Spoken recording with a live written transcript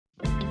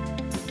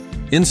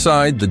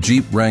Inside the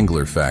Jeep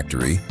Wrangler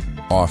factory,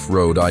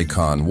 off-road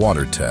icon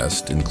water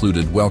test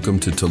included Welcome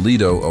to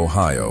Toledo,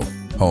 Ohio,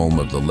 home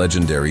of the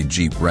legendary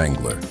Jeep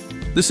Wrangler.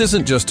 This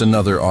isn't just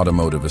another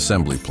automotive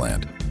assembly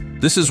plant.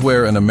 This is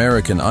where an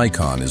American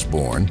icon is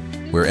born,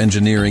 where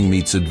engineering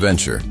meets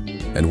adventure,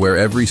 and where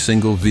every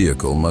single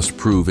vehicle must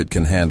prove it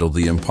can handle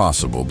the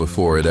impossible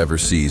before it ever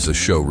sees a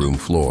showroom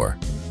floor.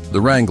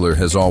 The Wrangler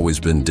has always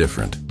been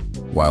different.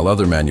 While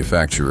other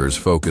manufacturers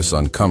focus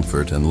on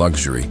comfort and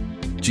luxury,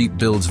 Jeep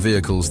builds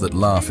vehicles that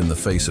laugh in the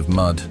face of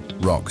mud,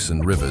 rocks,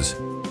 and rivers.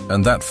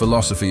 And that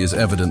philosophy is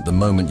evident the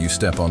moment you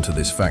step onto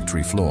this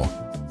factory floor.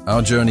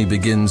 Our journey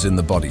begins in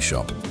the body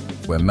shop,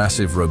 where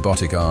massive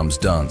robotic arms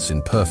dance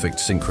in perfect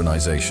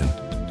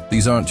synchronization.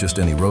 These aren't just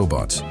any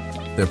robots.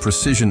 They're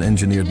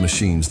precision-engineered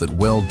machines that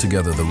weld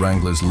together the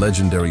Wrangler's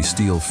legendary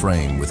steel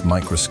frame with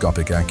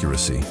microscopic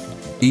accuracy.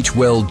 Each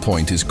weld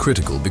point is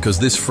critical because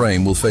this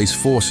frame will face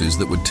forces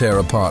that would tear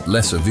apart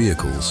lesser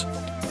vehicles.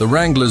 The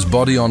Wrangler's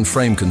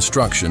body-on-frame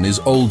construction is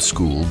old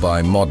school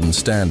by modern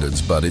standards,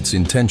 but it's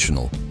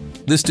intentional.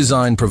 This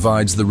design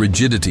provides the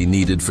rigidity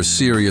needed for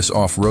serious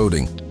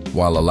off-roading,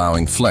 while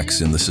allowing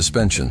flex in the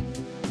suspension.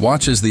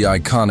 Watch as the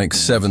iconic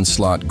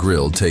 7-slot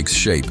grille takes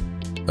shape,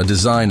 a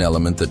design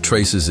element that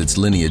traces its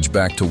lineage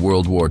back to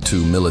World War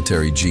II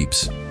military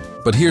Jeeps.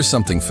 But here's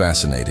something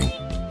fascinating.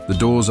 The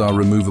doors are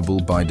removable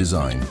by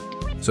design.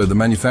 So the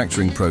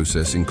manufacturing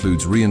process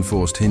includes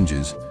reinforced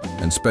hinges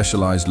and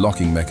specialized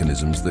locking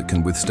mechanisms that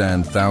can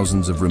withstand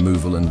thousands of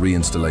removal and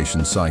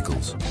reinstallation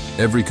cycles.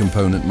 Every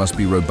component must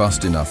be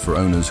robust enough for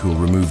owners who will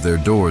remove their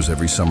doors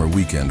every summer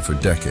weekend for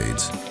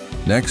decades.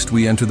 Next,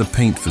 we enter the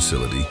paint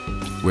facility,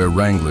 where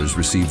Wranglers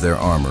receive their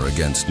armor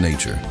against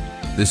nature.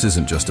 This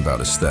isn't just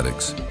about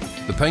aesthetics.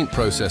 The paint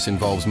process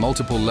involves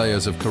multiple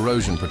layers of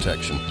corrosion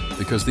protection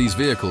because these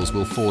vehicles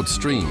will ford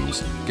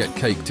streams, get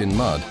caked in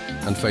mud,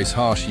 and face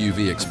harsh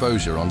UV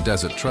exposure on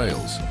desert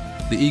trails.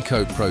 The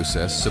e-coat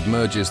process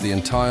submerges the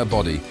entire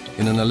body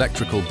in an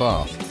electrical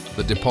bath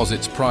that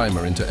deposits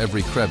primer into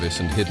every crevice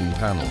and hidden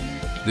panel.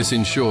 This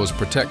ensures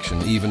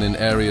protection even in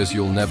areas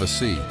you'll never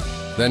see.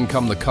 Then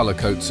come the color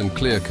coats and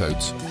clear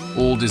coats,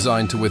 all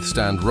designed to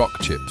withstand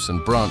rock chips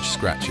and branch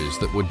scratches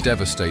that would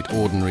devastate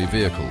ordinary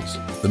vehicles.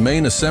 The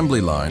main assembly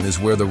line is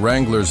where the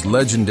Wrangler's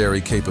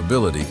legendary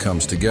capability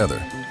comes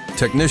together.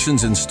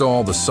 Technicians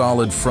install the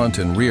solid front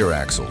and rear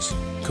axles,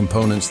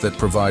 components that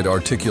provide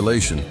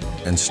articulation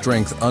and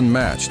strength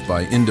unmatched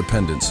by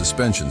independent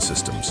suspension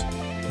systems.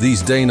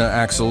 These Dana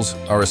axles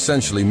are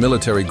essentially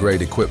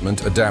military-grade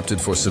equipment adapted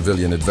for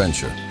civilian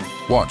adventure.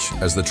 Watch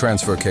as the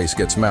transfer case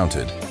gets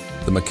mounted,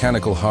 the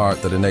mechanical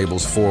heart that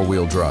enables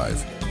four-wheel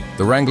drive.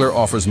 The Wrangler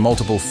offers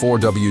multiple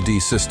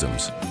 4WD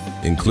systems,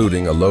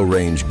 including a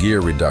low-range gear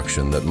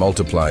reduction that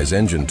multiplies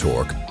engine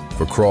torque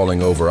for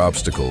crawling over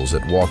obstacles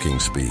at walking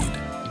speed.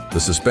 The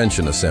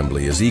suspension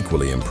assembly is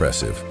equally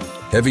impressive.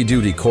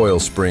 Heavy-duty coil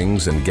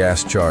springs and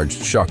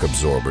gas-charged shock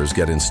absorbers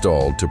get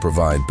installed to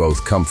provide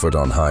both comfort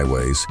on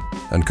highways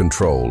and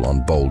control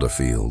on boulder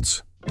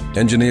fields.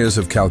 Engineers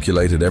have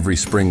calculated every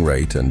spring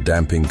rate and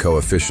damping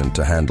coefficient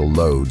to handle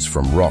loads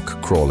from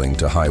rock crawling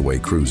to highway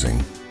cruising.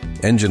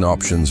 Engine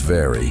options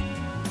vary,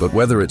 but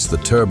whether it's the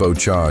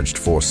turbocharged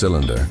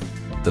 4-cylinder,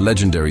 the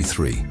legendary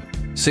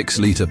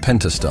 6-liter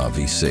Pentastar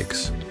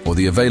V6, or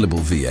the available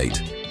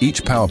V8,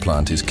 each power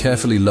plant is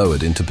carefully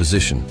lowered into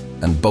position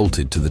and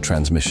bolted to the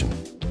transmission.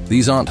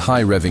 These aren't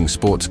high-revving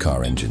sports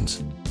car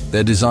engines.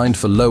 They're designed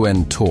for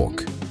low-end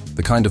torque,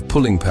 the kind of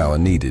pulling power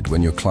needed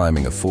when you're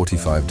climbing a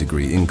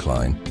 45-degree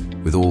incline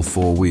with all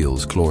four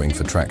wheels clawing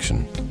for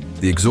traction.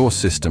 The exhaust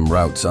system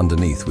routes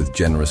underneath with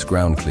generous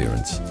ground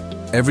clearance.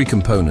 Every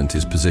component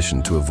is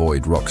positioned to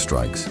avoid rock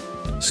strikes.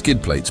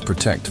 Skid plates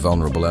protect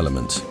vulnerable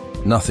elements.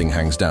 Nothing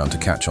hangs down to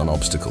catch on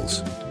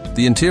obstacles.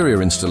 The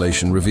interior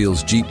installation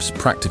reveals Jeep's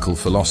practical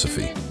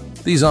philosophy.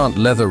 These aren't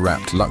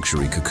leather-wrapped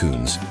luxury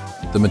cocoons.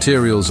 The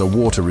materials are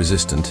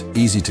water-resistant,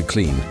 easy to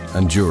clean,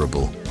 and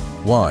durable.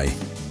 Why?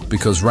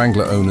 Because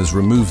Wrangler owners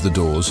remove the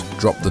doors,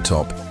 drop the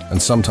top,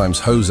 and sometimes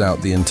hose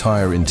out the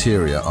entire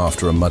interior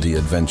after a muddy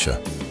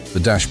adventure. The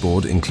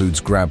dashboard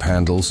includes grab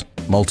handles,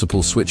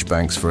 multiple switch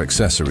banks for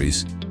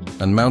accessories,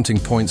 and mounting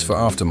points for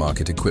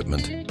aftermarket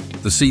equipment.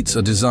 The seats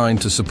are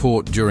designed to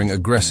support during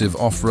aggressive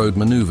off-road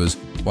maneuvers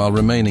while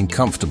remaining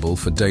comfortable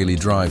for daily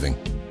driving.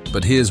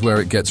 But here's where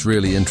it gets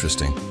really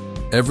interesting.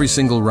 Every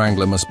single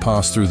Wrangler must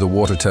pass through the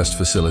water test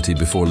facility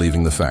before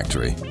leaving the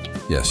factory.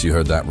 Yes, you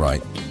heard that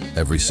right.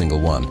 Every single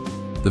one.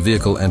 The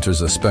vehicle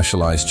enters a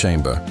specialized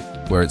chamber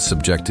where it's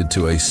subjected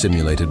to a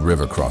simulated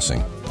river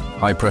crossing.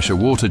 High-pressure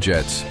water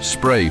jets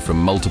spray from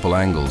multiple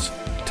angles,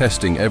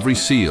 testing every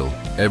seal,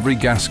 every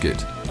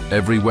gasket,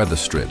 every weather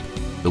strip.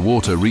 The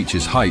water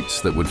reaches heights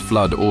that would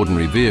flood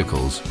ordinary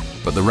vehicles,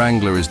 but the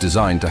Wrangler is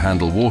designed to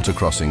handle water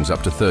crossings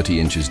up to 30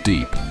 inches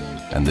deep,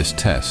 and this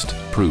test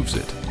proves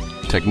it.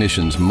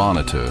 Technicians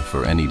monitor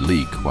for any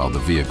leak while the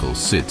vehicle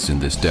sits in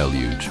this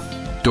deluge.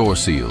 Door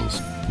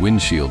seals,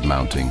 windshield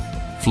mounting,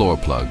 floor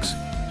plugs,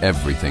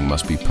 everything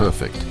must be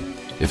perfect.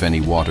 If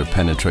any water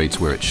penetrates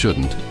where it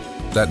shouldn't,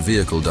 that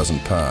vehicle doesn't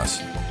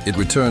pass. It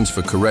returns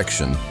for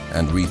correction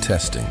and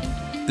retesting.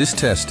 This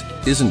test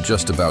isn't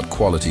just about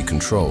quality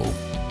control,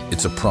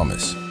 it's a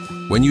promise.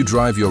 When you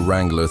drive your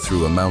Wrangler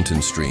through a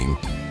mountain stream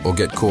or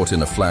get caught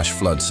in a flash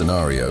flood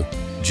scenario,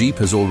 Jeep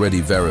has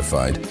already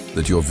verified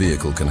that your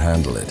vehicle can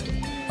handle it.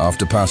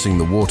 After passing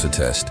the water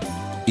test,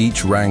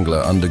 each Wrangler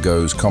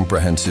undergoes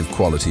comprehensive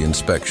quality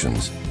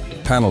inspections.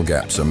 Panel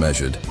gaps are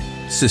measured,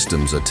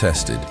 systems are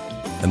tested,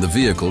 and the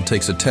vehicle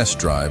takes a test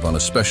drive on a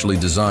specially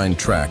designed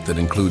track that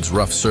includes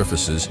rough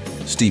surfaces,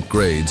 steep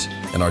grades,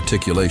 and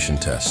articulation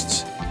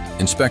tests.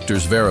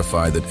 Inspectors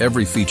verify that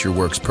every feature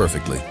works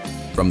perfectly,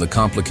 from the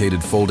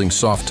complicated folding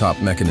soft-top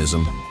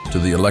mechanism to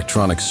the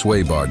electronic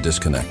sway bar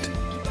disconnect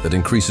that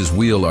increases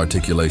wheel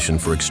articulation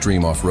for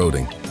extreme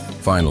off-roading.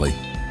 Finally,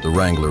 the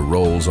Wrangler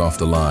rolls off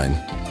the line,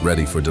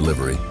 ready for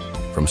delivery.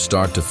 From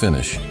start to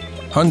finish,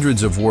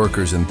 hundreds of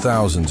workers and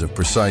thousands of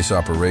precise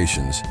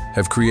operations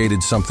have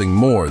created something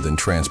more than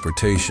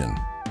transportation.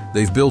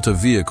 They've built a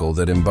vehicle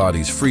that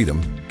embodies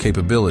freedom,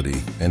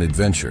 capability, and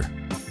adventure.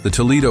 The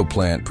Toledo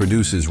plant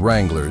produces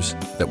Wranglers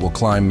that will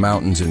climb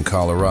mountains in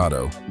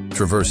Colorado,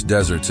 traverse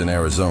deserts in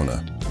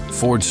Arizona,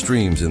 ford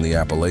streams in the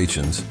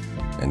Appalachians,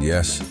 and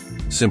yes,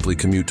 simply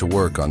commute to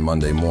work on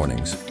Monday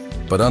mornings.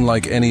 But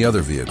unlike any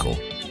other vehicle,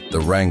 the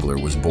Wrangler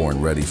was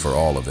born ready for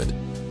all of it.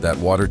 That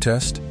water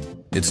test?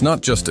 It's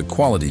not just a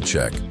quality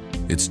check.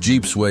 It's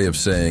Jeep's way of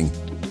saying,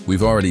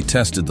 we've already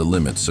tested the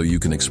limits so you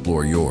can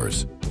explore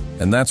yours.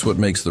 And that's what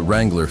makes the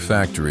Wrangler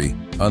factory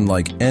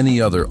unlike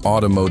any other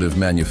automotive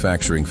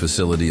manufacturing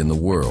facility in the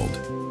world.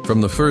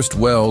 From the first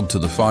weld to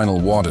the final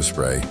water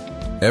spray,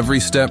 every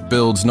step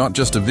builds not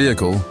just a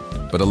vehicle,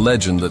 but a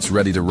legend that's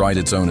ready to write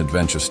its own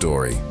adventure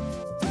story.